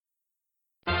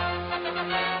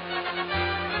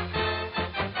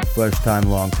First time,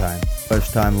 long time.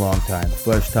 First time, long time.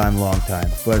 First time, long time.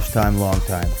 First time, long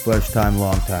time. First time,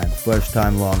 long time. First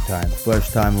time, long time.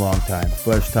 First time, long time.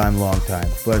 First time, long time.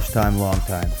 First time, long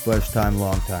time. First time,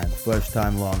 long time. First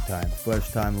time, long time.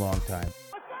 First time, long time.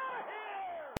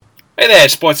 Hey there,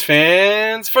 sports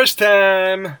fans. First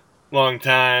time, long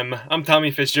time. I'm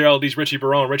Tommy Fitzgerald. He's Richie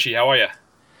Barone. Richie, how are you?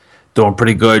 Doing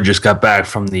pretty good. Just got back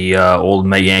from the old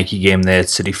Met Yankee game there at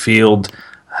Citi Field.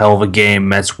 Hell of a game.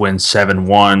 Mets win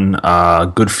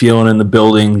 7-1. Good feeling in the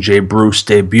building. Jay Bruce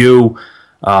debut.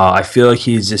 I feel like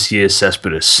he's this year's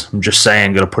Cespedes. I'm just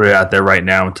saying, going to put it out there right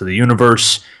now into the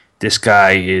universe. This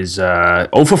guy is 0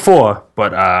 for 4,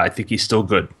 but I think he's still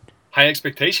good. High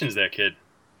expectations there, kid.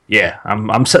 Yeah,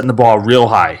 I'm setting the bar real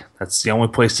high. That's the only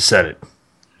place to set it.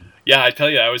 Yeah, I tell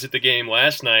you, I was at the game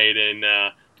last night, and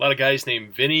a lot of guys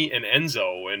named Vinny and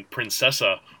Enzo and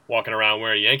Princessa walking around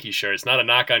wearing Yankee shirts. Not a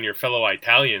knock on your fellow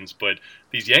Italians, but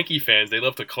these Yankee fans, they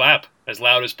love to clap as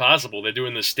loud as possible. They're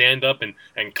doing the stand-up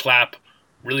and clap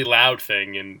really loud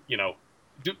thing, and, you know,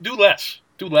 do less.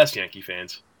 Do less, Yankee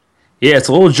fans. Yeah, it's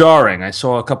a little jarring. I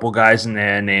saw a couple guys in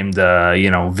there named,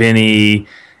 Vinny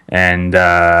and,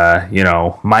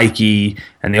 Mikey,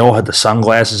 and they all had the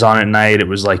sunglasses on at night. It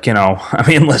was like,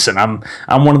 listen, I'm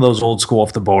one of those old school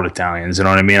off the boat Italians, you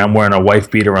know what I mean? I'm wearing a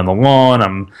wife beater on the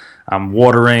lawn. I'm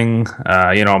watering,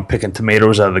 I'm picking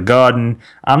tomatoes out of the garden.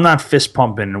 I'm not fist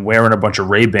pumping and wearing a bunch of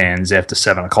Ray-Bans after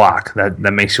 7 o'clock. That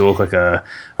makes you look like a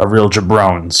real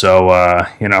jabron. So,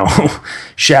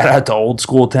 shout out to old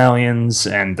school Italians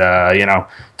and,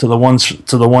 to the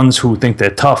ones who think they're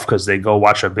tough because they go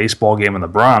watch a baseball game in the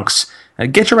Bronx.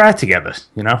 Get your act together,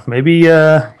 Maybe,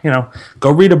 go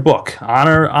read a book.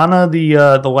 Honor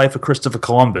the life of Christopher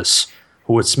Columbus,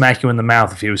 who would smack you in the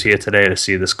mouth if he was here today to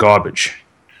see this garbage.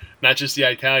 Not just the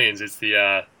Italians, it's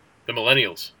the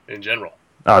millennials in general.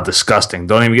 Oh, disgusting.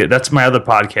 Don't even that's my other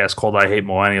podcast called I Hate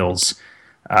Millennials.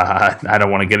 I don't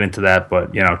want to get into that,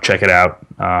 but, check it out.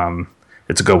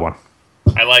 It's a good one.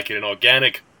 I like it. An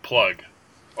organic plug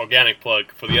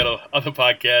for the other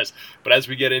podcast. But as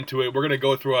we get into it, we're going to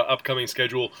go through our upcoming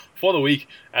schedule for the week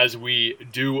as we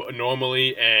do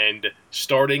normally. And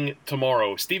starting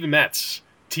tomorrow, Steven Matz,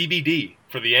 TBD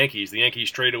for the Yankees. The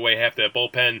Yankees trade away half their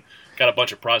bullpen. Got a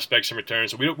bunch of prospects in return,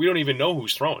 so we don't even know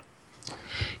who's throwing.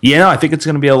 Yeah, I think it's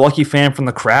going to be a lucky fan from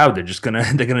the crowd.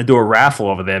 They're gonna do a raffle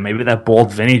over there. Maybe that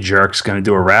bald Vinny jerk's going to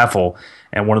do a raffle,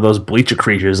 and one of those bleacher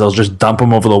creatures, they'll just dump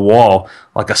him over the wall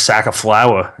like a sack of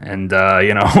flour, and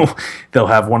they'll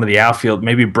have one of the outfield.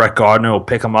 Maybe Brett Gardner will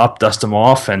pick him up, dust him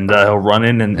off, and he'll run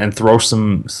in and throw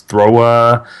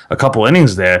a couple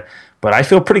innings there. But I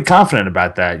feel pretty confident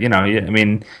about that.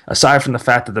 Aside from the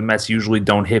fact that the Mets usually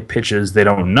don't hit pitches they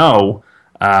don't know,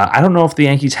 I don't know if the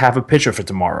Yankees have a pitcher for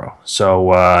tomorrow.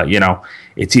 So,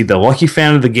 it's either lucky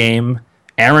fan of the game,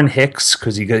 Aaron Hicks,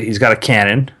 because he's got a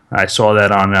cannon. I saw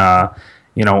that on,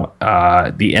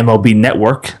 the MLB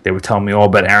Network. They were telling me all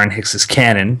about Aaron Hicks'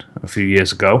 cannon a few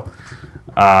years ago.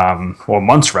 Or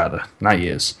months, rather, not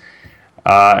years.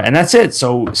 And that's it.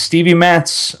 So Stevie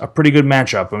Matz, a pretty good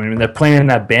matchup. I mean, they're playing in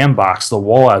that bandbox. The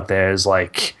wall out there is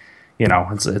like,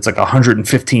 it's like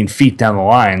 115 feet down the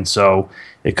line. So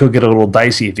it could get a little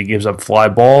dicey if he gives up fly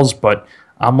balls. But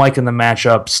I'm liking the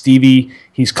matchup. Stevie,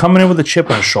 he's coming in with a chip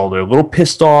on his shoulder, a little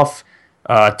pissed off.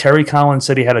 Terry Collins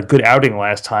said he had a good outing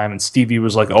last time, and Stevie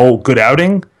was like, "Oh, good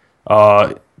outing?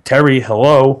 Terry,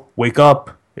 hello, wake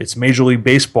up. It's Major League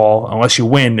Baseball. Unless you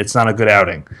win, it's not a good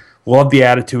outing." Love the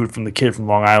attitude from the kid from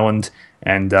Long Island,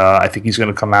 and I think he's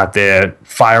going to come out there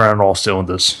firing on all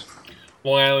cylinders.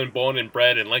 Long Island born and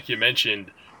bred, and like you mentioned,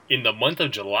 in the month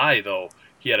of July, though,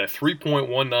 he had a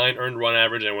 3.19 earned run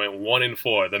average and went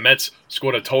 1-4. The Mets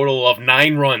scored a total of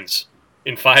 9 runs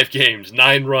in 5 games.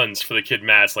 9 runs for the kid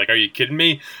Matz. Like, are you kidding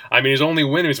me? I mean, his only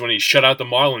win was when he shut out the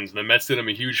Marlins, and the Mets did him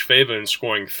a huge favor in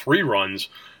scoring 3 runs.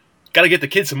 Got to get the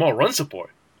kid some more run support.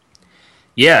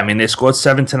 Yeah, I mean, they scored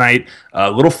 7 tonight.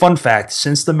 Little fun fact,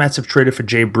 since the Mets have traded for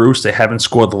Jay Bruce, they haven't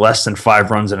scored less than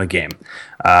 5 runs in a game.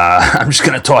 I'm just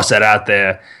going to toss that out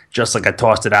there, just like I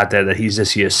tossed it out there that he's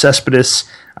this year's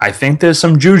Cespedes. I think there's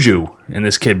some juju in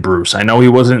this kid Bruce. I know he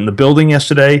wasn't in the building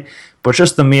yesterday, but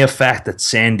just the mere fact that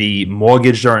Sandy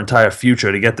mortgaged our entire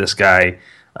future to get this guy,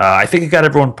 I think it got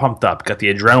everyone pumped up, got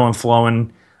the adrenaline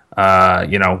flowing.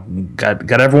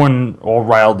 Got everyone all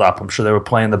riled up. I'm sure they were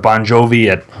playing the Bon Jovi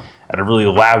at a really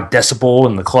loud decibel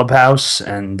in the clubhouse.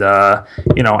 And,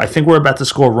 I think we're about to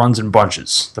score runs in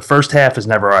bunches. The first half is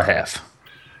never our half.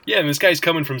 Yeah, and this guy's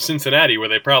coming from Cincinnati, where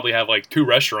they probably have like 2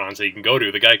 restaurants that you can go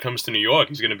to. The guy comes to New York,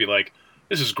 he's going to be like,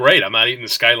 this is great. I'm not eating the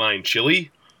Skyline chili.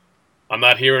 I'm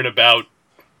not hearing about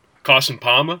Carson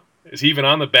Palmer Is he even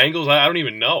on the Bengals? I don't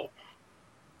even know.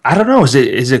 I don't know. Is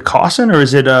it Carson or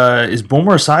is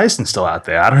Boomer Esiason still out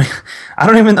there? I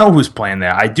don't even know who's playing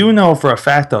there. I do know for a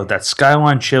fact though that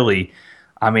Skyline Chili.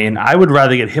 I mean, I would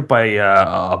rather get hit by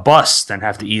a bus than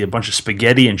have to eat a bunch of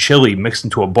spaghetti and chili mixed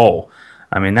into a bowl.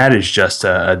 I mean, that is just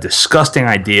a disgusting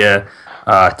idea.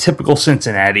 Typical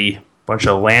Cincinnati, bunch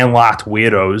of landlocked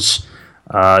weirdos.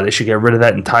 They should get rid of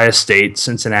that entire state.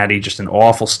 Cincinnati, just an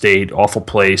awful state, awful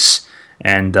place.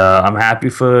 And I'm happy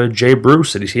for Jay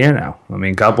Bruce that he's here now. I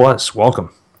mean, God bless.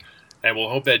 Welcome. And we'll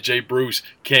hope that Jay Bruce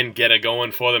can get it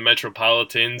going for the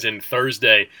Metropolitans. And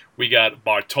Thursday, we got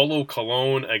Bartolo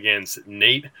Colon against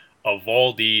Nate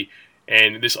Eovaldi.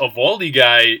 And this Eovaldi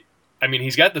guy, I mean,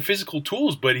 he's got the physical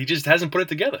tools, but he just hasn't put it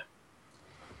together.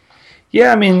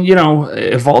 Yeah, I mean,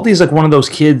 Eovaldi's like one of those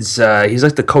kids. He's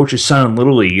like the coach's son in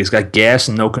Little League. He's got gas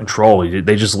and no control.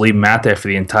 They just leave him out there for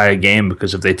the entire game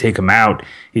because if they take him out,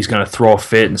 he's going to throw a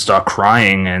fit and start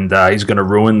crying, and he's going to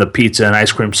ruin the pizza and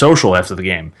ice cream social after the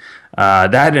game.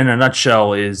 That, in a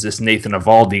nutshell, is this Nathan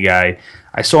Eovaldi guy.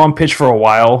 I saw him pitch for a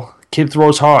while. Kid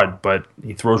throws hard, but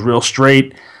he throws real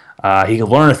straight. He can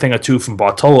learn a thing or two from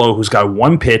Bartolo, who's got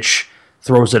one pitch,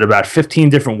 throws it about 15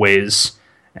 different ways.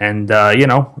 And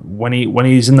when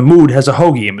he's in the mood, has a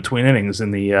hoagie in between innings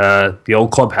in the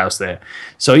old clubhouse there.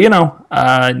 So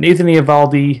Nathan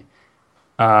Eovaldi,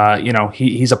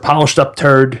 he's a polished up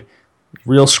turd,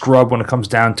 real scrub when it comes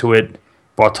down to it.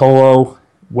 Bartolo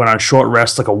went on short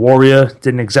rest like a warrior,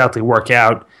 didn't exactly work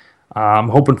out. I'm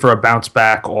hoping for a bounce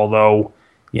back, although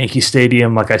Yankee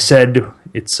Stadium, like I said,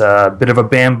 it's a bit of a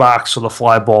bandbox, so the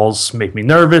fly balls make me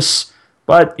nervous.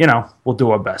 But we'll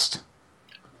do our best.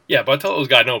 Yeah, Bartolo's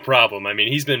got no problem. I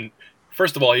mean,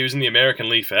 first of all, he was in the American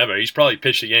League forever. He's probably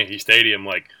pitched at Yankee Stadium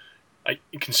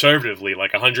conservatively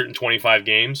 125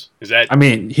 games. Is that? I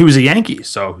mean, he was a Yankee,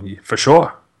 so for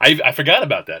sure. I forgot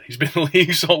about that. He's been in the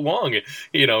league so long.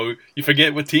 You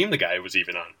forget what team the guy was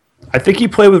even on. I think he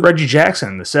played with Reggie Jackson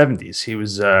in the 70s. He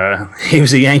was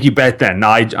a Yankee back then. No,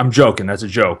 I'm joking. That's a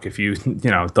joke. If you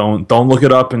don't look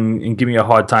it up and give me a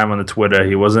hard time on the Twitter.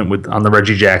 He wasn't on the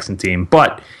Reggie Jackson team,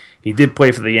 but he did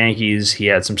play for the Yankees. He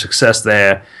had some success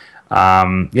there.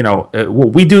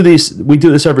 We do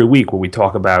this every week where we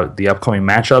talk about the upcoming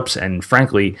matchups, and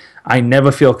frankly, I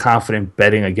never feel confident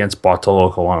betting against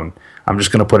Bartolo Colon. I'm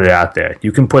just going to put it out there.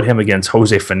 You can put him against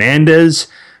Jose Fernandez,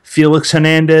 Felix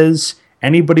Hernandez,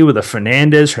 anybody with a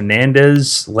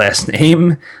Hernandez last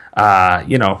name.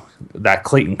 That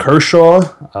Clayton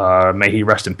Kershaw, may he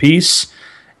rest in peace.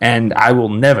 And I will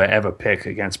never ever pick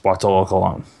against Bartolo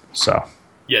Colon. So.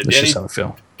 Yeah, that's just how I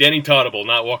feel. Danny Toddable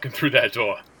not walking through that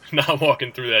door. Not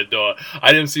walking through that door.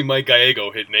 I didn't see Mike Gallego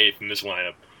hit an eighth in this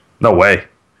lineup. No way.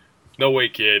 No way,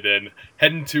 kid. And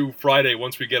heading to Friday,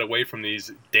 once we get away from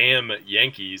these damn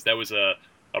Yankees, that was a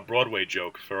Broadway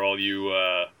joke for all you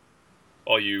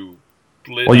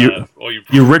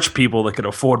rich people that could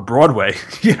afford Broadway.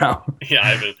 Yeah,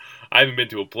 I haven't been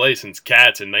to a play since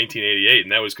Cats in 1988,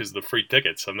 and that was because of the free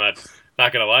tickets. I'm not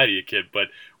gonna lie to you, kid, but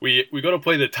we go to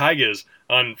play the Tigers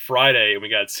on Friday, and we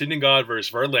got Syndergaard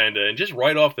versus Verlander, and just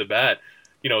right off the bat,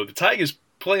 the Tigers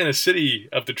play in a city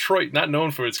of Detroit not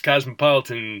known for its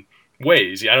cosmopolitan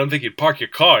ways. I don't think you'd park your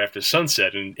car after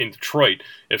sunset in Detroit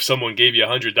if someone gave you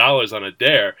 $100 on a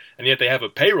dare, and yet they have a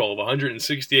payroll of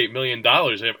 $168 million.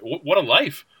 What a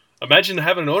life. Imagine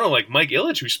having an owner like Mike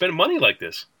Ilitch who spent money like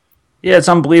this. Yeah, it's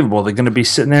unbelievable. They're going to be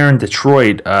sitting there in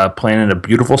Detroit playing in a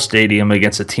beautiful stadium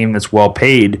against a team that's well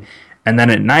paid. And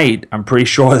then at night, I'm pretty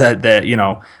sure that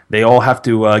they all have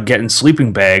to get in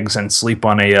sleeping bags and sleep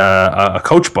on a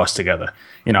coach bus together.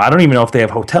 I don't even know if they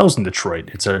have hotels in Detroit.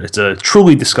 It's a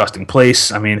truly disgusting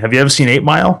place. I mean, have you ever seen 8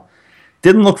 Mile?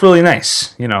 Didn't look really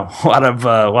nice. A lot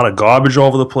of garbage all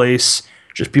over the place.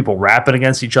 Just people rapping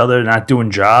against each other, not doing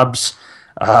jobs.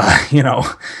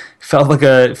 Feels like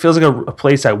a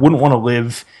place I wouldn't want to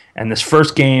live. And this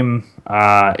first game,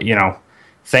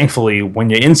 thankfully, when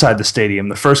you're inside the stadium,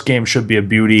 the first game should be a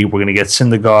beauty. We're going to get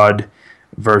Syndergaard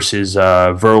versus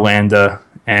Verlander.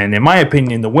 And in my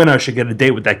opinion, the winner should get a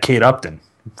date with that Kate Upton.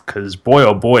 Because boy,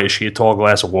 oh boy, is she a tall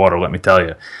glass of water, let me tell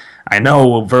you. I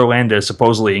know Verlander is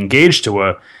supposedly engaged to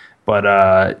her, but,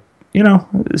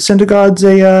 Syndergaard's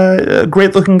a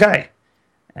great-looking guy.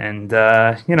 And,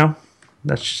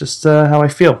 that's just how I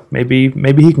feel. Maybe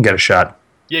he can get a shot.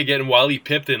 Yeah, getting Wally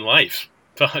pipped in life.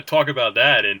 Talk about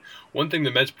that. And one thing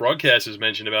the Mets broadcasters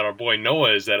mentioned about our boy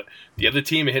Noah is that the other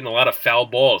team are hitting a lot of foul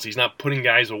balls. He's not putting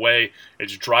guys away.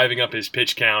 It's driving up his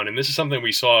pitch count. And this is something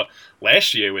we saw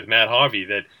last year with Matt Harvey,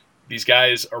 that these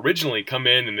guys originally come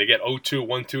in and they get 0-2,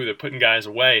 1-2. They're putting guys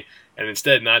away. and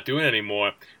instead not doing it anymore.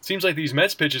 It seems like these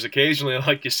Mets pitchers occasionally are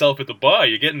like yourself at the bar.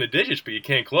 You get in the digits, but you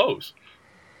can't close.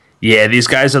 Yeah, these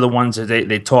guys are the ones that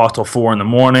they talk till 4 in the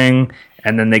morning,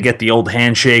 and then they get the old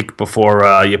handshake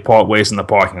before you part ways in the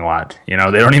parking lot. You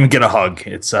know, they don't even get a hug.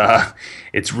 It's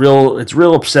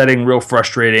real upsetting, real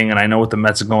frustrating, and I know what the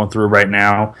Mets are going through right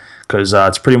now because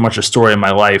it's pretty much a story of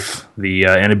my life, the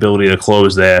inability to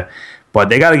close there. But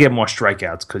they got to get more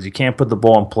strikeouts because you can't put the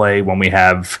ball in play when we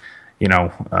have,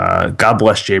 God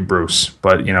bless Jay Bruce,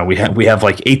 but we have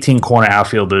like 18 corner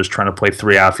outfielders trying to play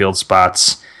 3 outfield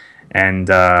spots. And,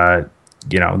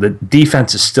 the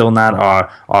defense is still not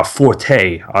our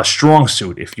forte, our strong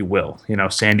suit, if you will.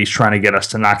 Sandy's trying to get us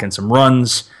to knock in some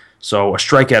runs, so a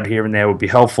strikeout here and there would be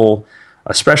helpful,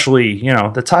 especially,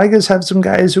 the Tigers have some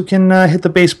guys who can hit the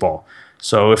baseball.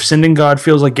 So if Syndergaard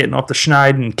feels like getting off the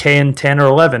schneid and K in 10 or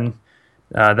 11,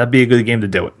 that'd be a good game to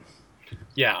do it.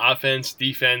 Yeah, offense,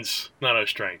 defense, not our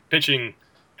strength. Pitching's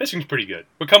pretty good.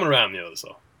 We're coming around the others,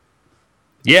 though.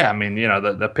 Yeah, I mean,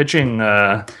 the pitching,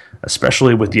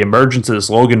 especially with the emergence of this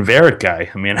Logan Verrett guy.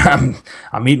 I mean,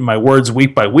 I'm eating my words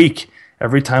week by week.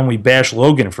 Every time we bash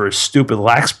Logan for his stupid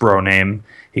Laxbro name,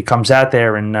 he comes out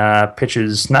there and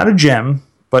pitches not a gem,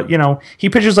 but he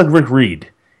pitches like Rick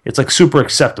Reed. It's like super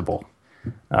acceptable.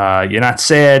 You're not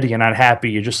sad, you're not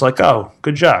happy. You're just like, oh,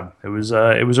 good job. It was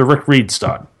a Rick Reed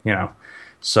start.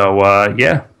 So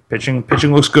yeah.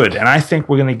 Pitching looks good, and I think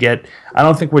we're going to get. I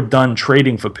don't think we're done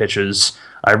trading for pitchers.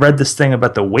 I read this thing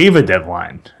about the waiver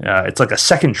deadline. It's like a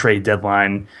second trade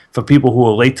deadline for people who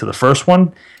are late to the first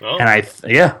one, and I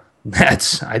think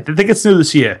it's new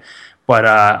this year.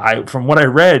 But from what I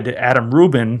read, Adam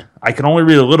Rubin, I can only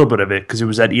read a little bit of it because it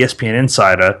was at ESPN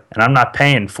Insider, and I'm not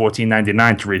paying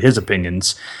 $14.99 to read his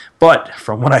opinions. But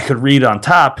from what I could read on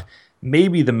top,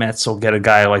 maybe the Mets will get a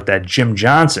guy like that Jim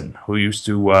Johnson, who used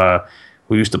to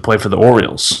play for the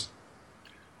Orioles.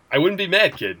 I wouldn't be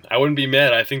mad, kid. I wouldn't be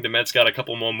mad. I think the Mets got a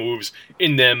couple more moves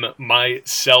in them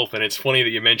myself, and it's funny that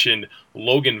you mentioned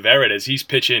Logan Verrett as he's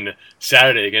pitching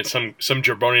Saturday against some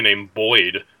jabroni named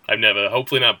Boyd.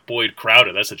 Hopefully not Boyd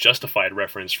Crowder. That's a Justified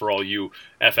reference for all you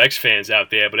FX fans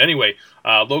out there. But anyway,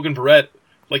 Logan Verrett,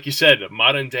 like you said,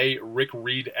 modern-day Rick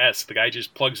Reed-esque. The guy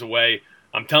just plugs away.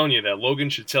 I'm telling you that Logan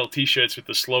should sell T-shirts with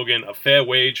the slogan, a fair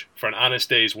wage for an honest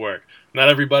day's work. Not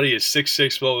everybody is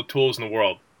 6'6" with all the tools in the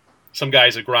world. Some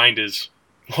guys are grinders.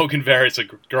 Logan Verrett's a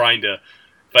grinder.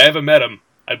 If I ever met him,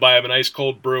 I'd buy him a nice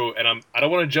cold brew, and I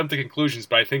don't want to jump to conclusions,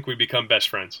 but I think we become best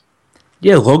friends.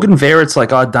 Yeah, Logan Verrett's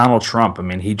like our Donald Trump. I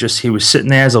mean, he was sitting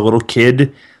there as a little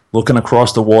kid looking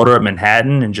across the water at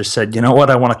Manhattan and just said, you know what,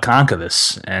 I want to conquer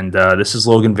this. And this is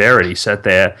Logan Verrett. He sat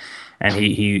there and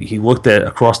he looked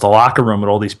across the locker room at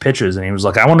all these pitchers, and he was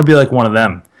like, I want to be like one of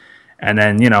them. And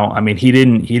then, he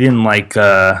didn't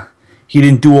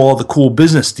do all the cool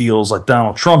business deals like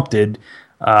Donald Trump did,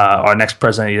 our next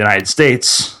president of the United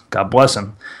States, God bless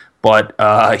him. But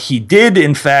he did,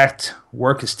 in fact,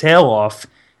 work his tail off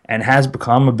and has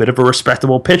become a bit of a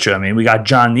respectable pitcher. I mean, we got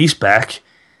John Neese back,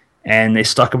 and they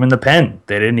stuck him in the pen.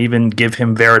 They didn't even give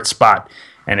him Verrett's spot.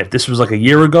 And if this was like a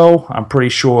year ago, I'm pretty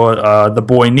sure the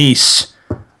boy Neese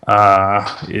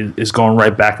is going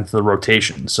right back into the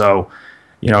rotation. So,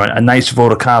 a nice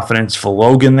vote of confidence for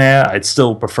Logan there. I'd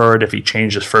still prefer it if he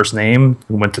changed his first name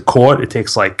and went to court. It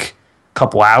takes like a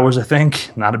couple hours, I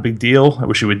think. Not a big deal. I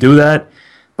wish he would do that.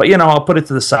 But, I'll put it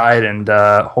to the side, and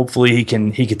hopefully he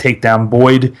can take down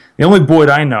Boyd. The only Boyd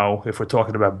I know, if we're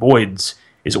talking about Boyds,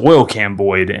 is Oil Can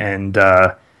Boyd, and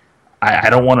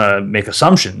I don't want to make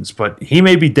assumptions, but he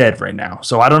may be dead right now.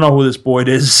 So I don't know who this Boyd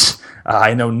is.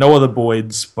 I know no other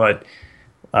Boyds, but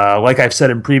like I've said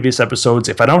in previous episodes,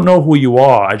 if I don't know who you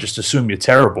are, I just assume you're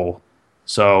terrible.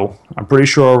 So I'm pretty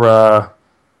sure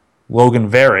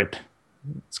Logan Verrett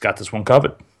has got this one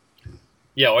covered.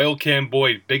 Yeah, Oil Can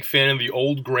Boyd, big fan of the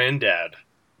old granddad.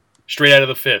 Straight out of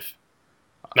the fifth.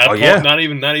 Not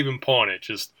even pawn it,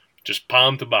 just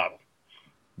palm to bottle.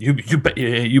 You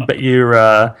bet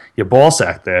your ball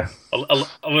sack there.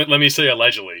 Let me say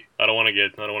allegedly. I don't want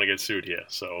to get sued here.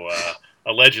 So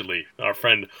allegedly, our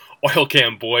friend Oil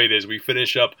Can Boyd, as we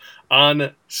finish up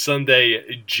on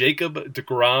Sunday, Jacob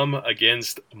deGrom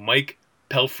against Mike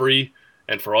Pelfrey.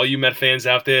 And for all you Met fans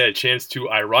out there, a chance to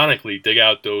ironically dig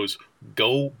out those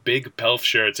Go Big Pelf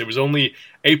shirts. It was only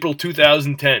April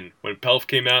 2010 when Pelf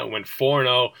came out and went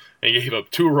 4-0 and gave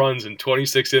up 2 runs in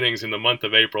 26 innings in the month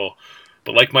of April.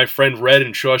 But like my friend Red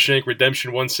in Shawshank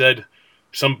Redemption once said,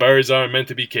 some birds aren't meant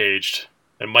to be caged.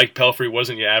 And Mike Pelfrey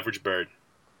wasn't your average bird.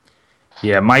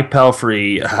 Yeah, Mike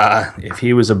Pelfrey, if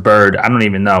he was a bird, I don't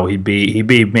even know. He'd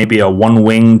be maybe a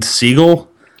one-winged seagull.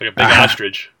 Like a big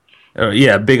ostrich.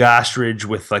 Yeah, a big ostrich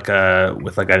with like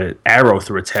an arrow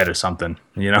through its head or something.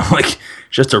 Like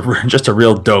just a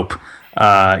real dope.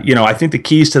 I think the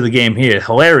keys to the game here,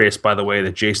 hilarious, by the way,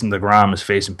 that Jason DeGrom is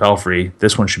facing Pelfrey.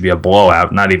 This one should be a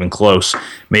blowout, not even close.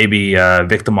 Maybe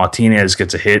Victor Martinez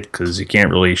gets a hit because you can't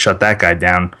really shut that guy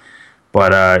down.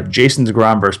 But Jason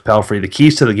DeGrom versus Pelfrey, the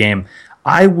keys to the game,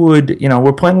 I would,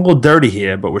 we're playing a little dirty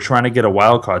here, but we're trying to get a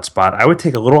wild card spot. I would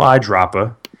take a little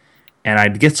eyedropper, and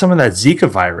I'd get some of that Zika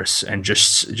virus and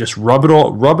just rub it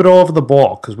all over the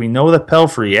ball, because we know that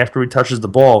Pelfrey, after he touches the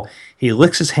ball, he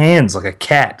licks his hands like a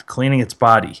cat cleaning its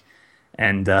body.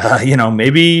 And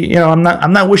maybe I'm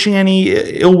not wishing any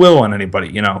ill will on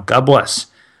anybody. God bless.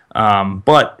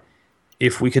 But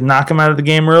if we could knock him out of the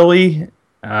game early,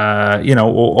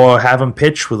 or have him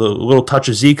pitch with a little touch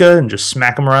of Zika and just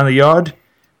smack him around the yard,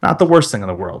 not the worst thing in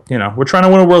the world. We're trying to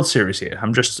win a World Series here.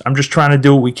 I'm just trying to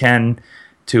do what we can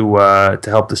to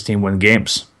help this team win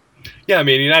games. Yeah, I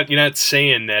mean, you're not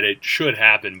saying that it should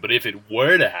happen, but if it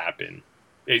were to happen,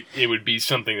 it would be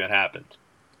something that happened.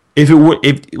 If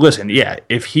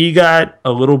he got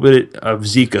a little bit of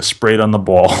Zika sprayed on the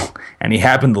ball and he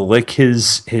happened to lick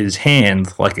his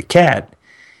hand like a cat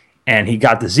and he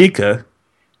got the Zika,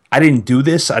 I didn't do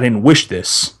this, I didn't wish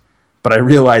this, but I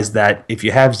realized that if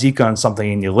you have Zika on something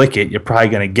and you lick it, you're probably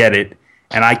going to get it,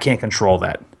 and I can't control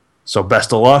that. So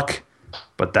best of luck.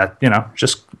 But that,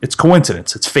 it's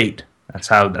coincidence. It's fate. That's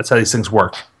how these things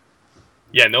work.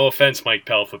 Yeah, no offense, Mike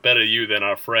Pelf, but better you than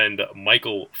our friend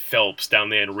Michael Phelps down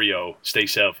there in Rio. Stay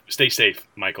safe,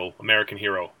 Michael. American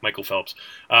hero, Michael Phelps.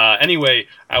 Anyway,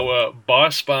 our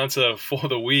bar sponsor for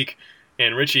the week,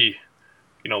 and Richie,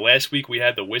 last week we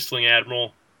had the Whistling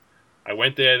Admiral. I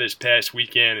went there this past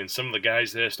weekend, and some of the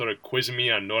guys there started quizzing me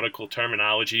on nautical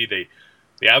terminology. They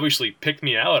obviously picked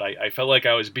me out. I felt like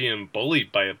I was being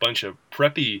bullied by a bunch of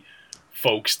preppy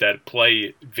folks that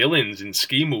play villains in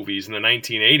ski movies in the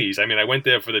 1980s. I mean, I went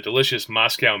there for the delicious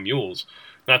Moscow Mules,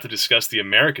 not to discuss the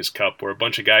America's Cup, where a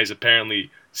bunch of guys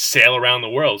apparently sail around the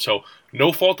world. So,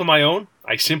 no fault of my own.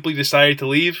 I simply decided to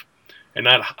leave and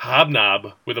not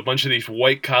hobnob with a bunch of these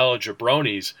white-collar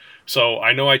jabronis. So,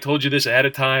 I know I told you this ahead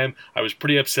of time. I was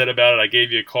pretty upset about it. I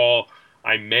gave you a call.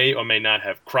 I may or may not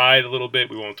have cried a little bit.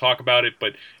 We won't talk about it,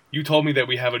 but you told me that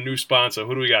we have a new sponsor.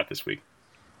 Who do we got this week?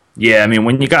 Yeah, I mean,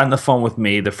 when you got on the phone with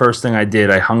me, the first thing I did,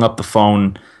 I hung up the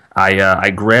phone. I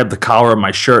grabbed the collar of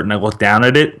my shirt and I looked down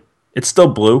at it. It's still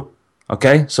blue.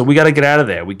 Okay, so we got to get out of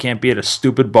there. We can't be at a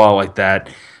stupid bar like that.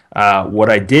 What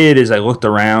I did is I looked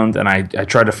around and I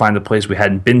tried to find a place we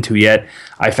hadn't been to yet.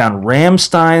 I found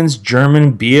Ramstein's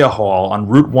German Beer Hall on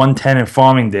Route 110 in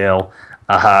Farmingdale.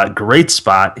 Great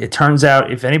spot. It turns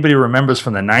out, if anybody remembers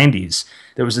from the 90s,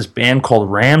 there was this band called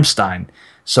Rammstein.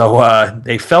 So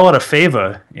they fell out of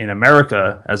favor in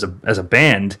America as a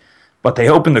band, but they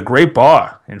opened a great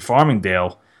bar in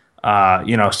Farmingdale.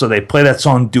 So they play that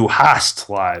song Du Hast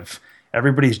live.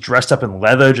 Everybody's dressed up in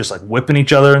leather, just like whipping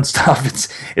each other and stuff.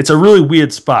 It's a really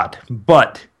weird spot,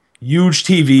 but huge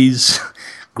TVs,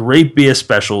 great beer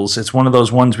specials. It's one of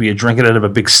those ones where you drink it out of a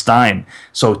big stein.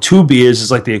 So 2 beers is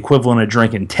like the equivalent of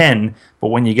drinking 10, but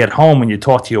when you get home and you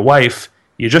talk to your wife,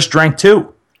 you just drank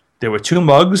 2. There were 2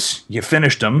 mugs, you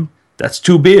finished them, that's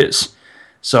 2 beers.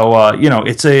 So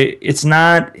it's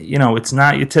not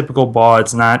your typical bar.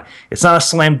 It's not a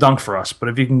slam dunk for us. But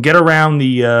if you can get around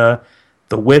the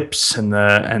whips and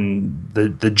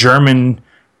the German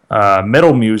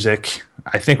metal music,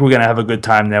 I think we're gonna have a good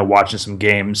time there watching some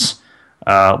games.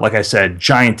 Like I said,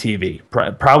 giant TV,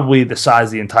 probably the size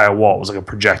of the entire wall. It was like a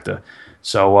projector.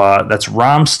 So that's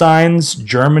Rammstein's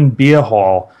German Beer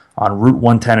Hall on Route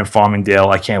 110 in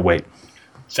Farmingdale. I can't wait.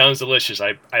 Sounds delicious.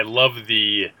 I love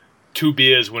the 2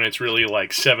 beers when it's really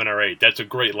like 7 or 8. That's a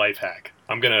great life hack.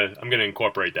 I'm gonna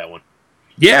incorporate that one.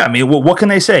 Yeah, I mean, what can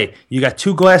they say? You got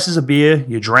 2 glasses of beer,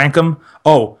 you drank them.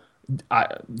 Oh,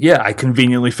 I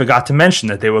conveniently forgot to mention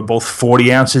that they were both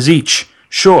 40 ounces each.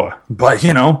 Sure, but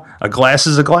a glass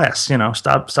is a glass.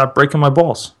 Stop breaking my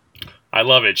balls. I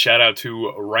love it. Shout out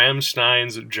to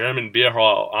Rammstein's German Beer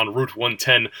Hall on Route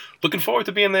 110. Looking forward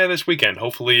to being there this weekend.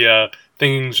 Hopefully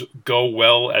things go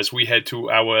well as we head to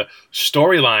our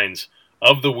storylines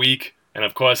of the week. And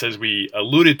of course, as we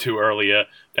alluded to earlier,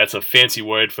 that's a fancy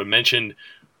word for mentioned.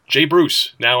 Jay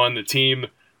Bruce, now on the team.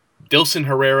 Dilson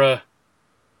Herrera,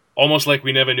 almost like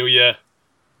we never knew you.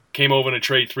 Came over in a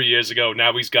trade 3 years ago.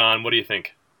 Now he's gone. What do you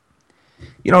think?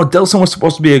 Dilson was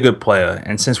supposed to be a good player,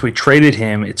 and since we traded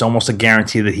him, it's almost a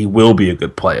guarantee that he will be a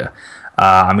good player.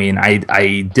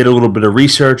 I did a little bit of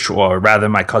research, or rather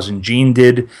my cousin Gene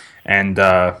did, and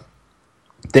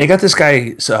they got this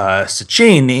guy,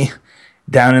 Cecchini,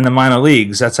 down in the minor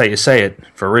leagues. That's how you say it,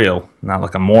 for real, not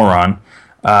like a moron.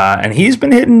 And he's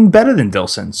been hitting better than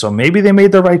Dilson, so maybe they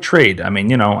made the right trade. I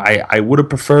mean, I would have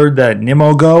preferred that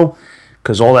Nimmo go,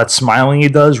 because all that smiling he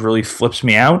does really flips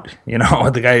me out.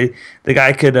 The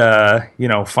guy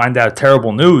could, find out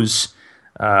terrible news.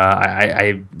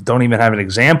 I don't even have an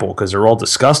example because they're all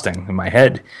disgusting in my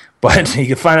head. But he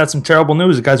could find out some terrible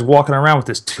news. The guy's walking around with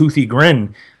this toothy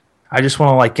grin. I just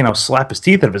want to, slap his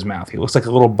teeth out of his mouth. He looks like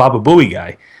a little Baba Booey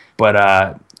guy.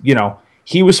 But,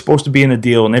 he was supposed to be in the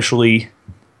deal initially.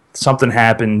 Something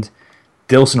happened.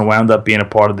 Dilson wound up being a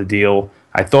part of the deal.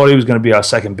 I thought he was going to be our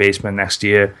second baseman next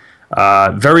year.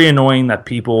 Very annoying that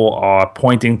people are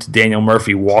pointing to Daniel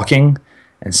Murphy walking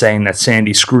and saying that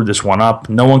Sandy screwed this one up.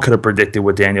 No one could have predicted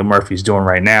what Daniel Murphy's doing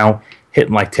right now,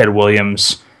 hitting like Ted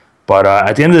Williams. But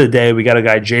at the end of the day, we got a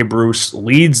guy, Jay Bruce,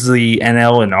 leads the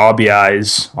NL in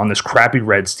RBIs on this crappy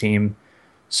Reds team.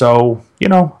 So,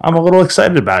 I'm a little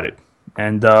excited about it.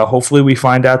 And hopefully we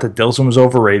find out that Dilson was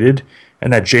overrated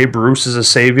and that Jay Bruce is a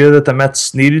savior that the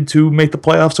Mets needed to make the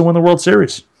playoffs and win the World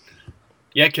Series.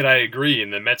 Yeah, kid, I agree.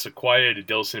 And the Mets acquired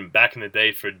Dilson back in the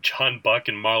day for John Buck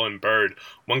and Marlon Byrd.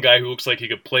 One guy who looks like he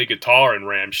could play guitar in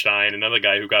Rammstein, another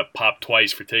guy who got popped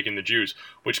twice for taking the juice,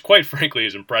 which quite frankly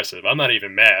is impressive. I'm not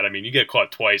even mad. I mean, you get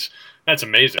caught twice. That's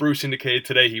amazing. Bruce indicated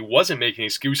today he wasn't making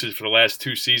excuses for the last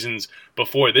two seasons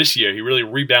before this year. He really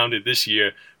rebounded this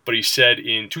year, but he said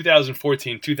in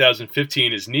 2014,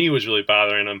 2015, his knee was really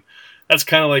bothering him. That's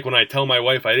kind of like when I tell my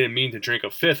wife I didn't mean to drink a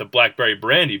fifth of blackberry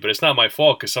brandy, but it's not my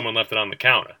fault because someone left it on the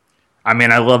counter. I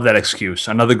mean, I love that excuse.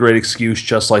 Another great excuse,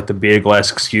 just like the beer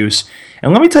glass excuse.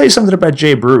 And let me tell you something about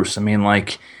Jay Bruce. I mean, I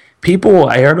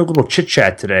heard a little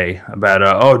chit-chat today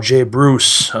about, Jay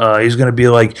Bruce, he's going to be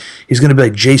like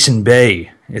Jason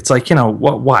Bay. It's like,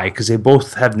 why? Because they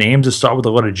both have names that start with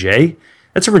the letter J?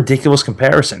 That's a ridiculous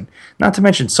comparison. Not to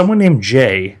mention, someone named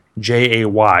Jay,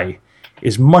 J-A-Y,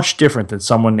 is much different than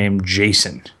someone named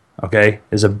Jason, okay?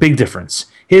 There's a big difference.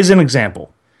 Here's an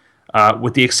example.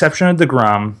 With the exception of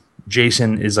DeGrom,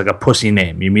 Jason is like a pussy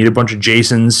name. You meet a bunch of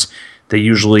Jasons, they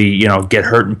usually, get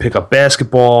hurt and pick up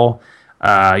basketball.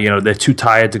 They're too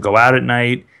tired to go out at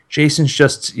night. Jason's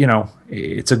just,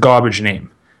 it's a garbage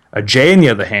name. A Jay, on the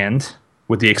other hand,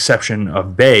 with the exception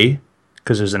of Bay,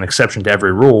 because there's an exception to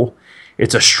every rule,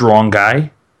 it's a strong guy,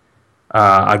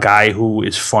 a guy who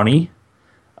is funny,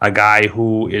 a guy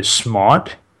who is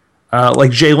smart,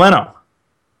 like Jay Leno,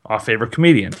 our favorite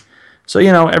comedian. So,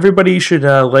 everybody should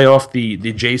lay off the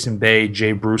Jason Bay,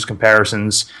 Jay Bruce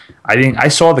comparisons. I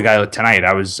saw the guy tonight.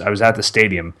 I was at the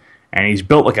stadium, and he's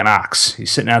built like an ox.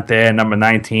 He's sitting out there, number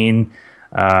 19,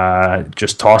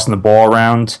 just tossing the ball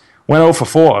around. Went 0 for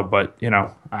 4, but,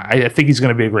 I think he's going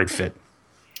to be a great fit.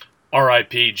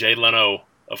 R.I.P. Jay Leno.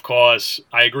 Of course,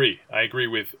 I agree. I agree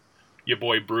with your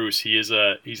boy Bruce. He's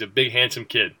a big, handsome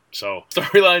kid. So,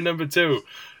 storyline number 2.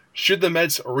 Should the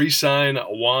Mets re-sign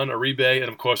Juan Uribe? And,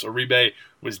 of course, Uribe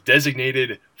was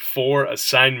designated for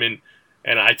assignment.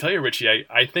 And I tell you, Richie,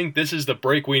 I think this is the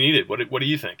break we needed. What do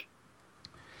you think?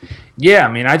 Yeah,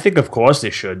 I mean, I think, of course, they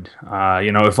should.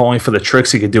 If only for the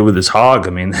tricks he could do with his hog.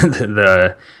 I mean,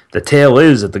 the tale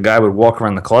is that the guy would walk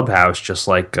around the clubhouse just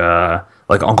like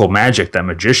Uncle Magic, that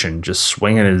magician, just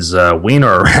swinging his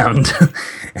wiener around.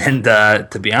 And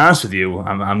to be honest with you,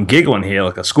 I'm giggling here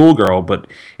like a schoolgirl, but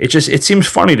it seems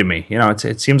funny to me.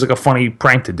 It seems like a funny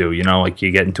prank to do. Like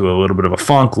you get into a little bit of a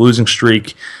funk, losing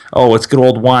streak. Oh, let's get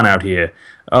old Juan out here.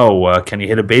 Oh, can he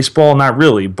hit a baseball? Not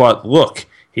really, but look,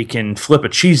 he can flip a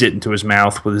Cheez-It into his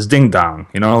mouth with his ding-dong.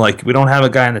 We don't have a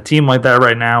guy on the team like that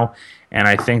right now. And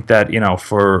I think that,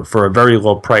 for a very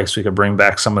low price, we could bring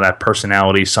back some of that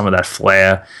personality, some of that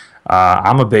flair.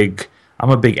 I'm a big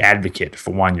advocate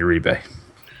for Juan Uribe.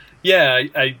 Yeah,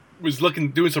 I was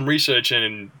doing some research,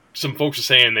 and some folks are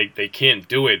saying they can't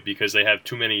do it because they have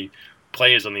too many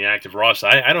players on the active roster.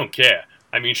 I don't care.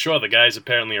 I mean, sure, the guy's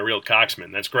apparently a real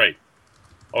cocksman. That's great.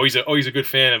 Always a good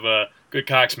fan of a good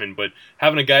cocksman, but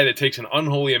having a guy that takes an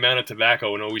unholy amount of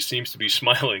tobacco and always seems to be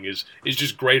smiling is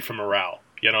just great for morale.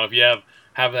 If you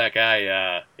have that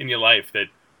guy in your life that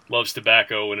loves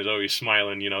tobacco and is always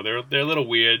smiling, they're a little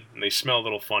weird and they smell a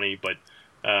little funny, but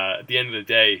at the end of the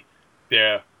day,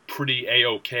 they're pretty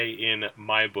A-okay in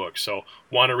my book. So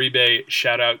Juan Uribe,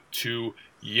 shout out to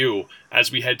you.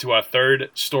 As we head to our third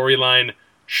storyline,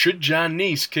 should John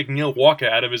Neese kick Neil Walker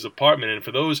out of his apartment? And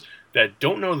for those that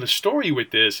don't know the story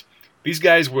with this, these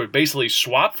guys were basically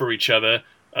swapped for each other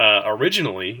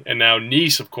originally, and now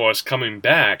Neese, of course, coming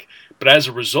back. But as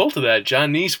a result of that,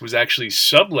 John Neese was actually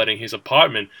subletting his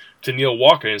apartment to Neil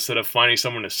Walker instead of finding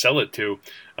someone to sell it to.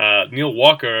 Neil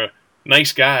Walker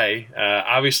nice guy.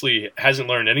 Obviously hasn't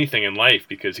learned anything in life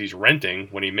because he's renting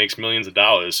when he makes millions of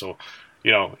dollars. So,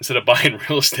 instead of buying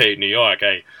real estate in New York,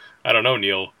 I don't know,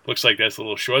 Neil. Looks like that's a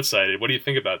little short-sighted. What do you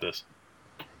think about this?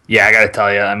 Yeah, I got to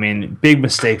tell you, I mean, big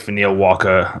mistake for Neil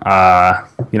Walker.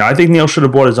 I think Neil should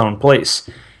have bought his own place.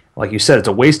 Like you said, it's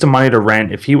a waste of money to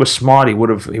rent. If he was smart, he would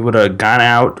have gone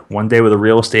out one day with a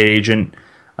real estate agent.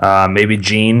 Maybe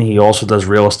Gene. He also does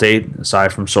real estate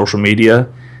aside from social media.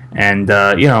 And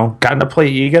gotten a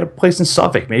place. You get a place in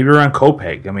Suffolk, maybe around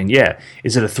Copiague. I mean, yeah,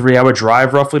 is it a 3-hour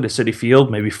drive roughly to Citi Field?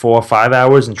 Maybe 4 or 5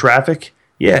 hours in traffic.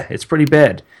 Yeah, it's pretty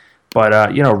bad. But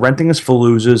renting is for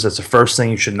losers. That's the first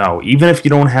thing you should know. Even if you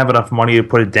don't have enough money to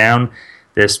put it down,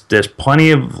 there's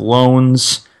plenty of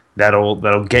loans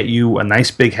that'll get you a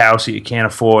nice big house that you can't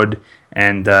afford.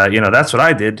 And that's what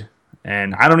I did.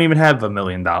 And I don't even have $1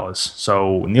 million.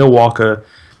 So Neil Walker,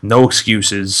 no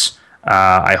excuses.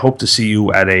 I hope to see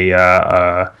you at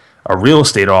a real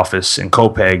estate office in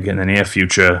Copiague in the near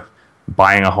future,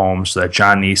 buying a home so that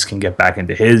John Neese can get back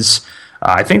into his.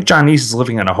 I think John Neese is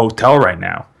living in a hotel right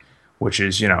now, which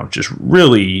is just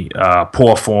really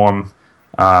poor form.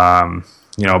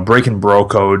 Breaking bro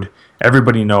code.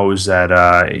 Everybody knows that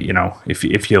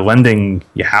if you're lending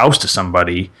your house to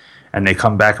somebody and they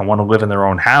come back and want to live in their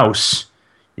own house,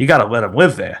 you got to let them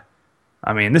live there.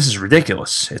 I mean, this is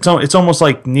ridiculous. It's almost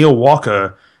like Neil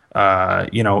Walker,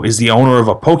 is the owner of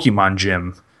a Pokemon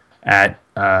gym at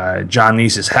John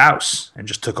Neese's house and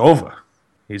just took over.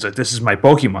 He's like, this is my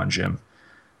Pokemon gym.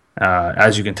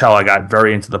 As you can tell, I got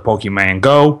very into the Pokemon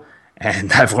Go,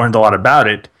 and I've learned a lot about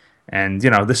it. And,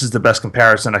 this is the best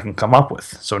comparison I can come up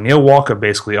with. So Neil Walker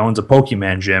basically owns a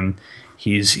Pokemon gym.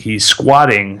 He's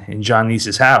squatting in John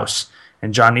Neese's house.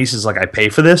 And John Neese is like, I pay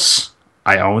for this.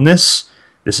 I own this.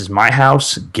 This is my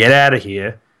house. Get out of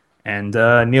here. And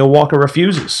Neil Walker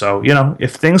refuses. So,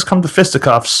 if things come to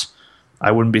fisticuffs,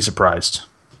 I wouldn't be surprised.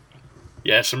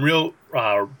 Yeah, some real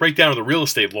breakdown of the real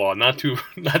estate law. Not too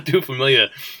familiar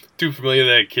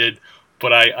there, kid.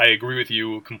 But I agree with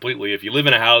you completely. If you live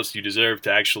in a house, you deserve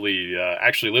to actually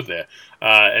live there.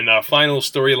 And our final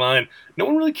storyline, no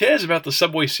one really cares about the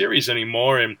Subway Series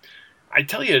anymore. And I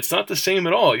tell you, it's not the same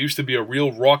at all. It used to be a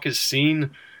real raucous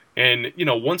scene. And,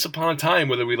 once upon a time,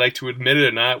 whether we like to admit it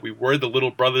or not, we were the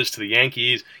little brothers to the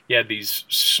Yankees. You had these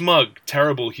smug,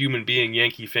 terrible human being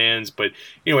Yankee fans. But,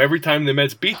 every time the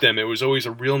Mets beat them, it was always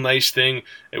a real nice thing.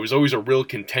 It was always a real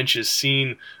contentious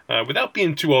scene without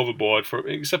being too overboard,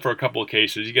 except for a couple of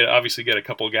cases. You obviously get a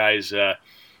couple of guys that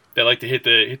like to hit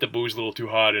the booze a little too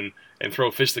hard and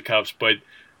throw fisticuffs. But,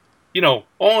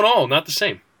 all in all, not the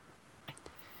same.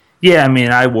 Yeah, I mean,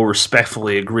 I will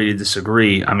respectfully agree to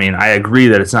disagree. I mean, I agree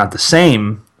that it's not the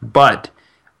same, but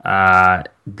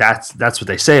that's what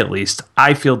they say at least.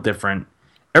 I feel different.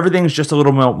 Everything's just a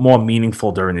little more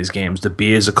meaningful during these games. The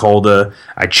beers are colder.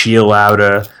 I cheer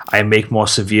louder. I make more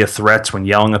severe threats when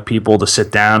yelling at people to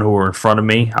sit down who are in front of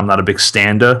me. I'm not a big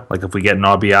stander. Like if we get an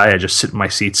RBI, I just sit in my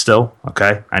seat still.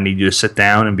 Okay, I need you to sit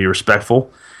down and be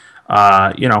respectful.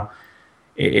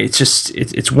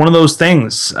 It's one of those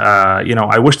things.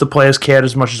 I wish the players cared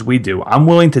as much as we do. I'm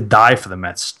willing to die for the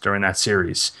Mets during that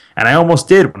series, and I almost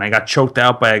did when I got choked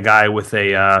out by a guy with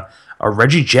a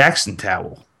Reggie Jackson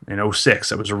towel in 2006.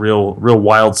 That was a real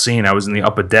wild scene. I was in the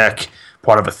upper deck,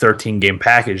 part of a 13-game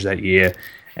package that year,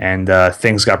 and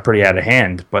things got pretty out of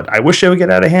hand. But I wish they would get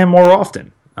out of hand more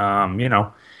often.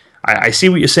 I see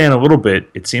what you're saying a little bit.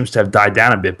 It seems to have died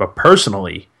down a bit, but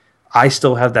personally, I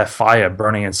still have that fire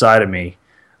burning inside of me.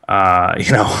 And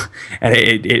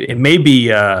it may be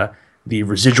the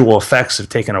residual effects of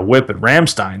taking a whip at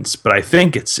Ramstein's, but I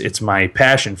think it's my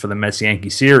passion for the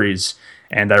Mets-Yankee series,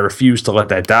 and I refuse to let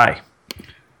that die.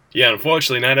 Yeah,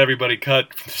 unfortunately, not everybody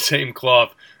cut from the same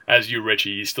cloth as you, Richie.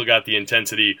 You still got the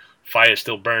intensity. Fire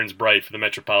still burns bright for the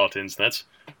Metropolitans. That's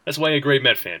why you're a great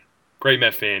Met fan. Great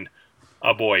Met fan.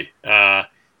 Oh, boy.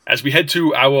 As we head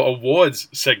to our awards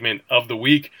segment of the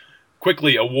week,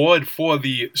 quickly, award for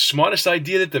the smartest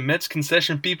idea that the Mets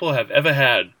concession people have ever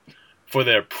had for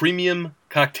their premium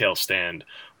cocktail stand.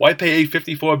 Why pay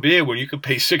 $8.54 beer when you could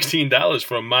pay $16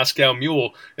 for a Moscow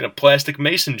Mule in a plastic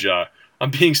mason jar? I'm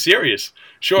being serious.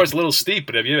 Sure, it's a little steep,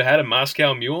 but have you ever had a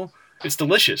Moscow Mule? It's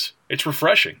delicious. It's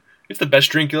refreshing. It's the best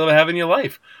drink you'll ever have in your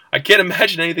life. I can't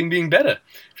imagine anything being better.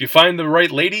 If you find the right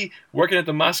lady working at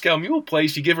the Moscow Mule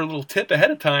place, you give her a little tip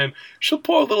ahead of time, she'll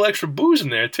pour a little extra booze in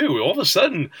there too. All of a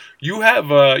sudden, you have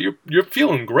you're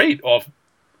feeling great off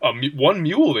one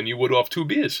mule than you would off 2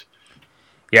 beers.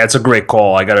 Yeah, it's a great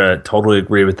call. I gotta totally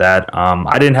agree with that.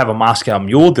 I didn't have a Moscow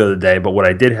Mule the other day, but what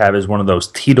I did have is one of those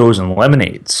Tito's and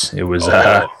lemonades. It was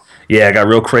Yeah, I got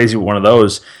real crazy with one of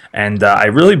those, and I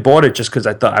really bought it just because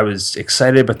I thought I was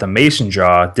excited about the mason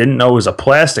jar. Didn't know it was a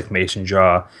plastic mason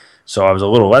jar, so I was a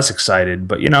little less excited.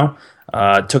 But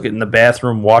took it in the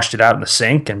bathroom, washed it out in the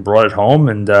sink, and brought it home,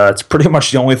 and it's pretty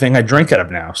much the only thing I drink out of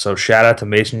now. So shout out to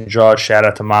Mason Jar, shout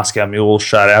out to Moscow Mule,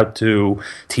 shout out to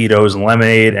Tito's and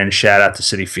Lemonade, and shout out to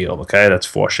City Field. Okay, that's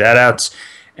 4 shout outs,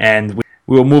 and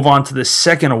we will move on to the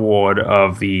second award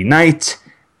of the night.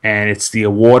 And it's the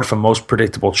award for most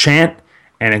predictable chant,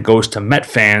 and it goes to Met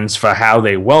fans for how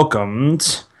they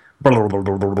welcomed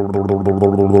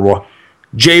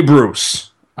Jay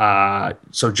Bruce.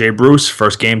 So Jay Bruce,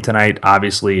 first game tonight.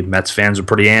 Obviously, Mets fans were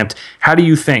pretty amped. How do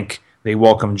you think they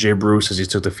welcomed Jay Bruce as he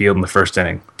took the field in the first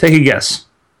inning? Take a guess.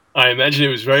 I imagine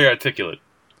it was very articulate.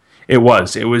 It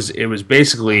was. It was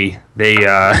basically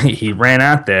he ran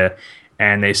out there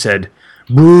and they said,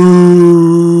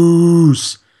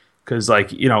 Bruce. Because,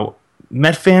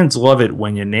 Met fans love it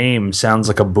when your name sounds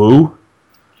like a boo.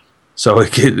 So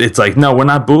it's like, no, we're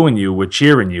not booing you, we're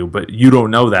cheering you, but you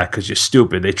don't know that because you're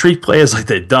stupid. They treat players like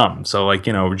they're dumb. So,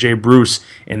 Jay Bruce,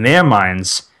 in their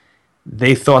minds,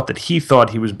 they thought that he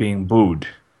thought he was being booed,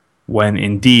 when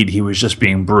indeed he was just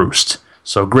being Bruced.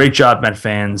 So great job, Met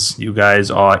fans. You guys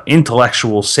are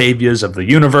intellectual saviors of the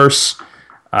universe.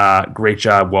 Great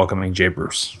job welcoming Jay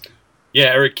Bruce. Yeah,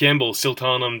 Eric Campbell still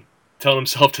telling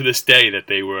himself to this day that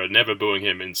they were never booing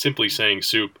him and simply saying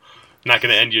soup. Not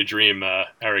going to end your dream,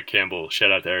 Eric Campbell.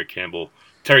 Shout out to Eric Campbell.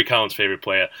 Terry Collins' favorite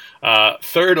player.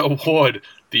 Third award,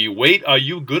 the Wait Are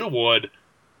You Good award,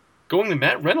 going to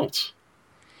Matt Reynolds.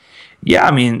 Yeah, I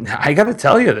mean, I got to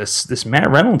tell you, this Matt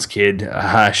Reynolds kid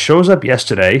shows up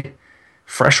yesterday,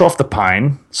 fresh off the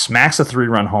pine, smacks a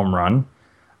 3-run home run.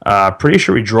 Pretty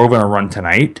sure he drove in a run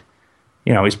tonight.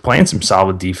 He's playing some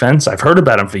solid defense. I've heard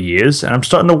about him for years, and I'm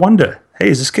starting to wonder, hey,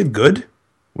 is this kid good?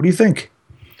 What do you think?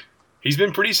 He's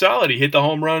been pretty solid. He hit the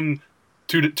home run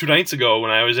two nights ago when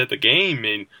I was at the game,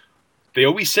 and they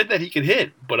always said that he could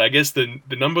hit, but I guess the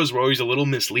numbers were always a little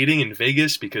misleading in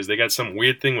Vegas because they got some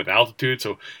weird thing with altitude,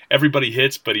 so everybody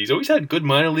hits, but he's always had good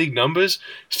minor league numbers.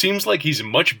 Seems like he's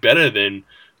much better than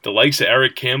the likes of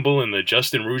Eric Campbell and the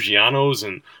Justin Ruggianos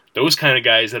and those kind of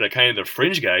guys that are kind of the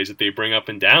fringe guys that they bring up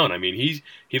and down. I mean,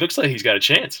 he looks like he's got a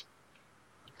chance.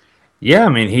 Yeah, I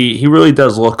mean, he really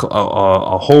does look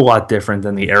a whole lot different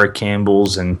than the Eric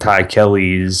Campbells and Ty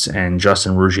Kellys and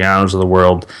Justin Ruggianos of the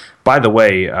world. By the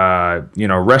way,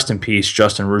 rest in peace,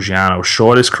 Justin Ruggiano,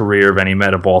 shortest career of any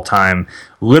Met of all time.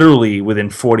 Literally within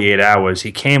 48 hours,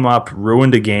 he came up,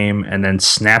 ruined a game, and then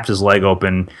snapped his leg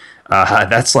open.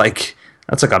 That's like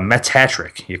a Mets hat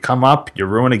trick. You come up, you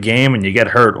ruin a game, and you get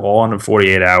hurt all in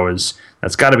 48 hours.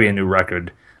 That's got to be a new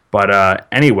record. But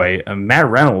anyway, Matt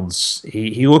Reynolds,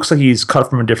 he looks like he's cut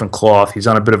from a different cloth. He's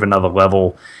on a bit of another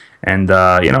level. And,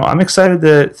 I'm excited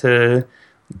to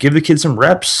give the kid some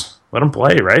reps. Let him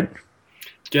play, right?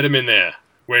 Get him in there.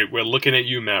 We're looking at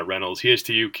you, Matt Reynolds. Here's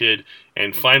to you, kid.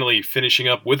 And finally, finishing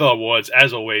up with our awards,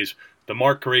 as always, the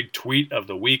Mark Craig tweet of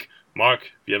the week. Mark,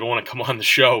 if you ever want to come on the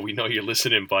show, we know you're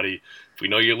listening, buddy. If we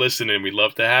know you're listening, we'd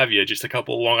love to have you. Just a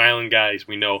couple of Long Island guys.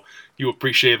 We know you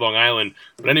appreciate Long Island.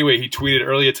 But anyway, he tweeted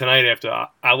earlier tonight after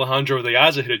Alejandro De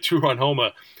Aza hit a 2-run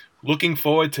homer, looking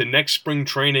forward to next spring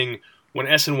training when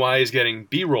SNY is getting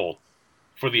B-roll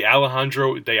for the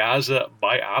Alejandro De Aza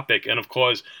biopic. And of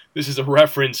course, this is a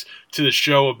reference to the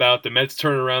show about the Mets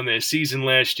turning around their season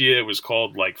last year. It was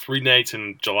called like 3 Nights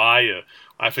in July.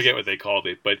 I forget what they called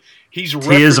it, but he's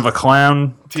Tears of a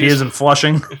Clown, Tears in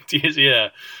Flushing. Tears, yeah,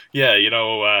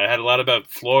 had a lot about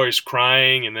Flores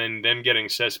crying and then them getting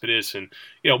Cespedes, and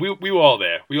we were all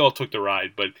there. We all took the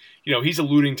ride, but he's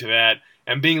alluding to that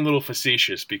and being a little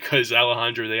facetious because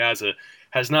Alejandro De Aza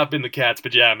has not been the cat's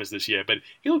pajamas this year, but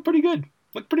he looked pretty good.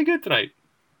 Looked pretty good tonight.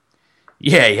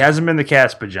 Yeah, he hasn't been the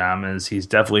cat's pajamas. He's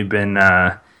definitely been,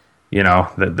 the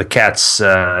cat's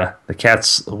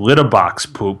litter box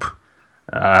poop.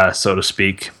 So to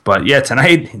speak. But yeah,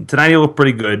 tonight he looked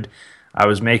pretty good. I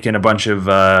was making a bunch of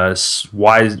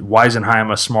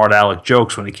Weisenheimer smart aleck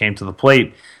jokes when he came to the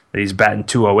plate. That he's batting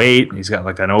 208. He's got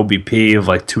like an OBP of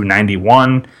like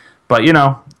 291. But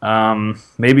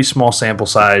maybe small sample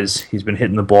size. He's been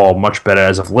hitting the ball much better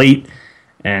as of late.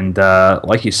 And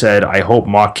like you said, I hope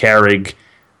Mark Carrig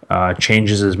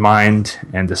changes his mind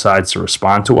and decides to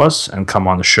respond to us and come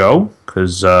on the show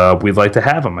because we'd like to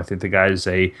have him. I think the guy is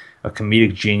a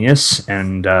comedic genius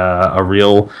and a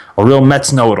real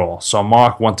Mets know-it-all. So,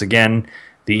 Mark, once again,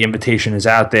 the invitation is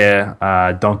out there.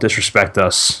 Don't disrespect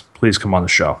us. Please come on the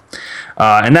show.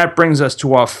 And that brings us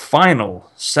to our final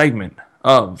segment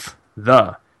of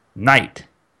the night.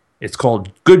 It's called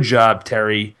Good Job,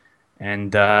 Terry.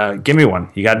 And give me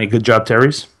one. You got any Good Job,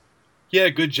 Terrys? Yeah,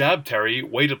 good job, Terry.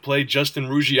 Way to play Justin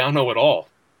Ruggiano at all.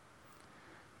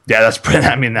 Yeah, that's pretty.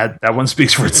 I mean, that one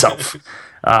speaks for itself.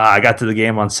 I got to the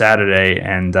game on Saturday,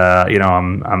 and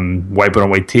I'm wiping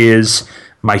away tears.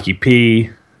 Mikey P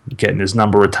getting his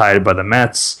number retired by the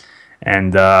Mets,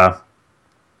 and I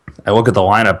look at the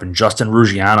lineup, and Justin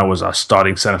Ruggiano was our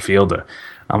starting center fielder.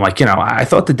 I'm like, I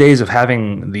thought the days of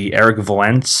having the Eric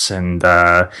Valence and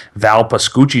Val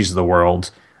Pascucci's of the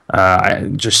world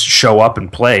just show up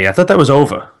and play. I thought that was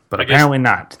over, but apparently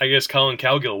not. I guess Colin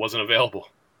Cowgill wasn't available.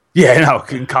 Yeah, no,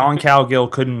 Colin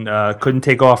Cowgill couldn't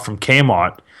take off from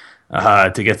Kmart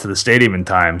to get to the stadium in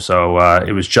time, so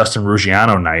it was Justin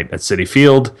Ruggiano night at Citi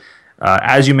Field.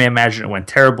 As you may imagine, it went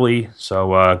terribly,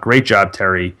 so great job,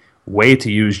 Terry. Way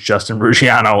to use Justin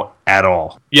Ruggiano at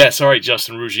all. Yeah, sorry,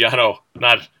 Justin Ruggiano.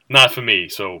 Not for me,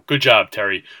 so good job,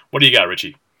 Terry. What do you got,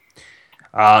 Richie?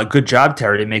 Good job,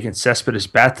 Terry, making Cespedes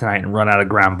bat tonight and run out a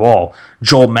ground ball.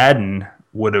 Joel Madden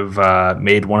would have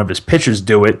made one of his pitchers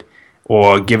do it,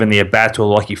 or given the at-bat to a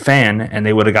lucky fan, and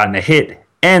they would have gotten a hit,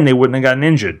 and they wouldn't have gotten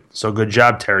injured. So good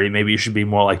job, Terry. Maybe you should be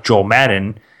more like Joel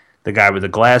Madden, the guy with the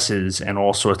glasses and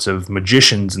all sorts of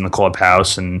magicians in the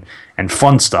clubhouse and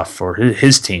fun stuff for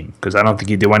his team, because I don't think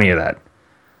he'd do any of that.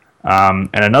 And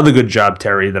another good job,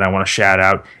 Terry, that I want to shout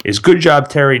out is good job,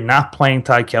 Terry, not playing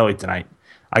Ty Kelly tonight.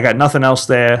 I got nothing else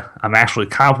there. I'm actually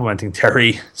complimenting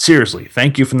Terry. Seriously,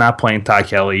 thank you for not playing Ty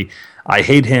Kelly. I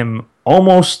hate him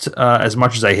almost as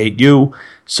much as I hate you.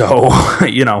 So,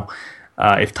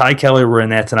 if Ty Kelly were in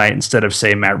there tonight instead of,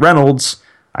 say, Matt Reynolds,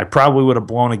 I probably would have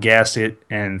blown a gasket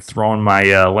and thrown my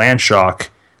Landshark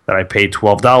that I paid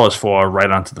 $12 for right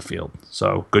onto the field.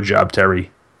 So, good job,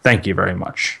 Terry. Thank you very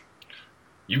much.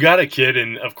 You got it, kid.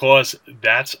 And, of course,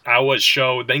 that's our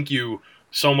show. Thank you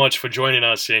so much for joining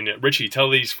us. And, Richie, tell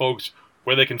these folks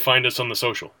where they can find us on the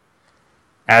social.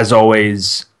 As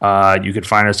always, you can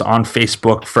find us on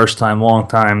Facebook, First Time Long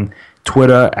Time,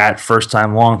 Twitter at First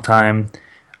Time Long Time,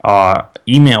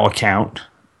 email account,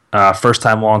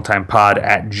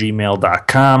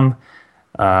 firsttimelongtimepod@gmail.com.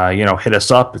 Hit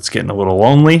us up. It's getting a little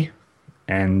lonely.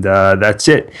 And that's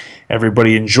it.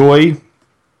 Everybody enjoy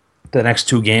the next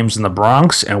 2 games in the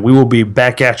Bronx, and we will be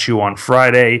back at you on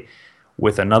Friday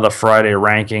with another Friday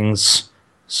rankings.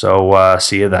 So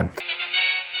see you then.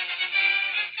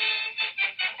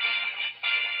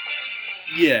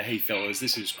 Yeah, hey fellas,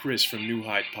 this is Chris from New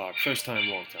Hyde Park. First time,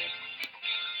 long time.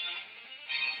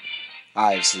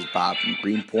 Hi, this is Bob from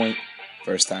Greenpoint.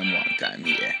 First time, long time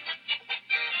here.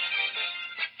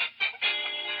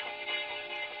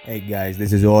 Hey guys,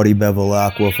 this is Audie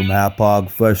Bevilacqua from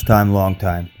Hapog. First time, long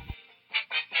time.